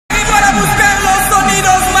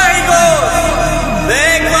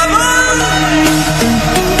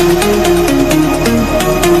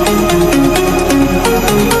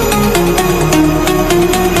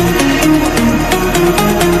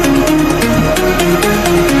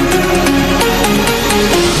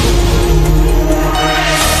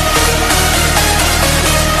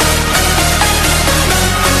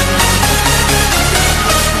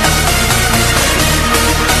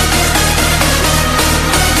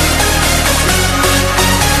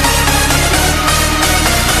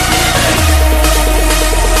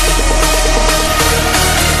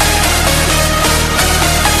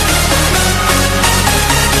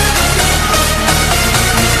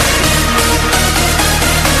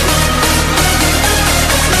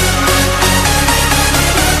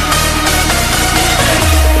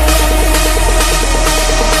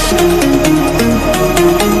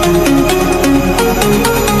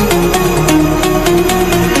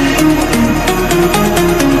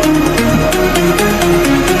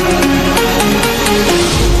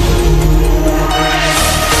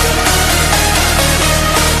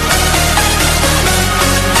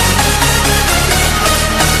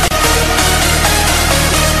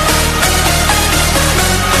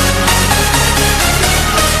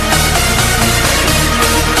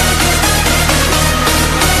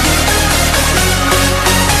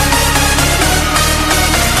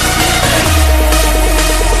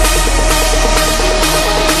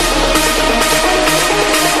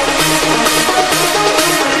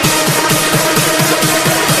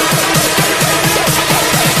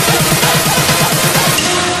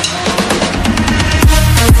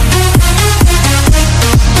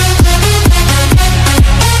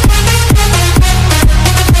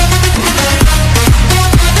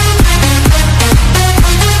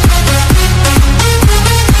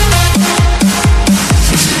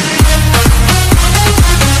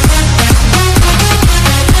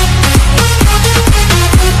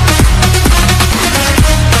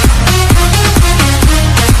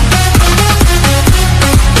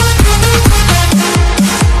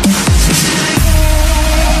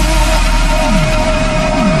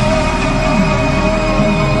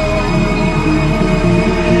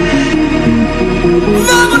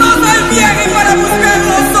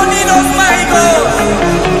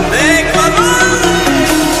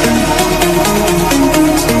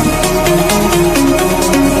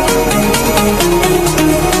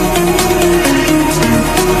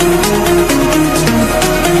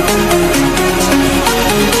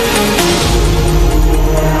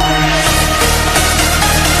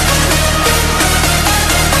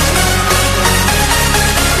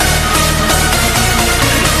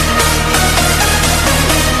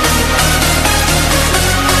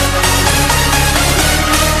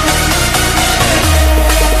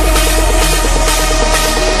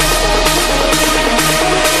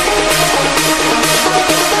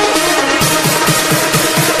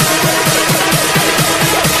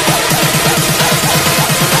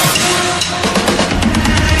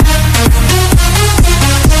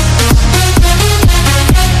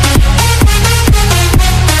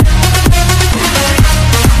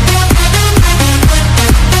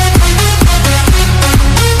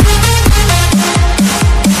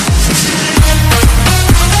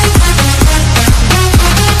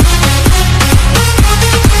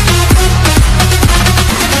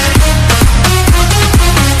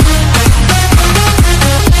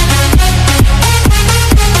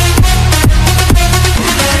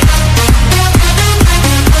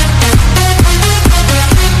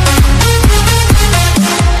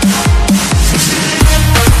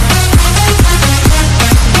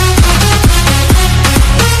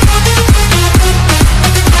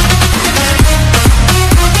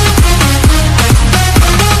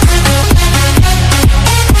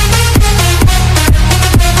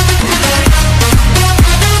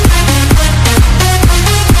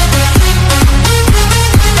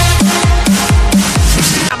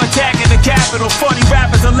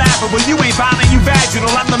Well, you ain't violent, you vaginal.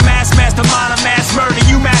 I'm the mastermind of mass murder.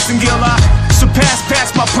 You Massengiller. Surpass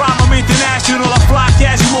past my prime, I'm international. I fly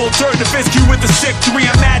casual, turn the biscuit with the sick 3,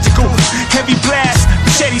 I'm magical. Heavy blast,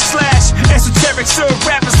 machete slash, esoteric serve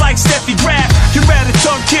rappers like Steffi Graf. You rather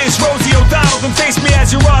tongue kiss Rosie O'Donnell than face me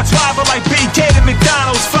as your arch rival like BK to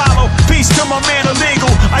McDonald's. Follow, peace to my man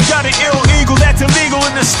illegal. I got an ill eagle that's illegal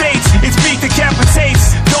in the States. It's beat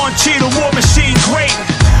decapitates, Don Cheadle, war machine, great.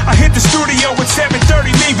 I hit the studio at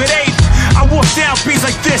 7:30, leave at 8. I walk down beats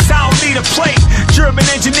like this, I don't need a plate. German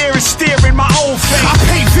engineer is steering my own fate. I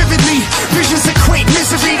paint vividly, visions equate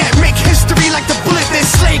misery that make history like the bullet that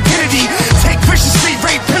slayed Kennedy. Take viciously,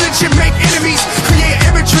 rape, pillage and make enemies. Create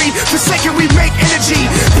imagery, forsaken we make energy.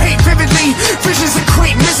 Paint vividly, visions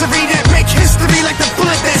equate misery that make history like the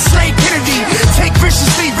bullet that slayed Kennedy. Take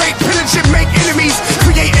viciously, rape, pillage and make enemies.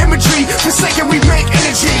 Create imagery, forsaken we make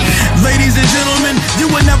energy. Ladies and gentlemen, you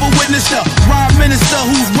will never witness the rhyme minister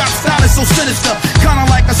whose rap style is so sinister. Kinda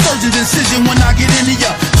like a surgeon's incision when I get into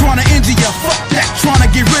ya. Tryna injure ya, fuck that, tryna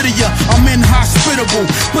get rid of ya. I'm inhospitable,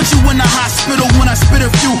 put you in the hospital when I spit a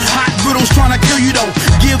few hot riddles. Tryna kill you though,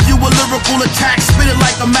 give you a lyrical attack. Spit it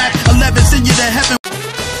like a Mac 11, send you to heaven.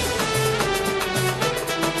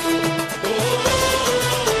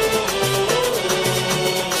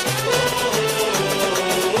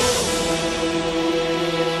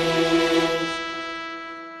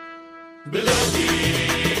 بلادي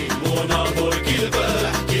منى بركي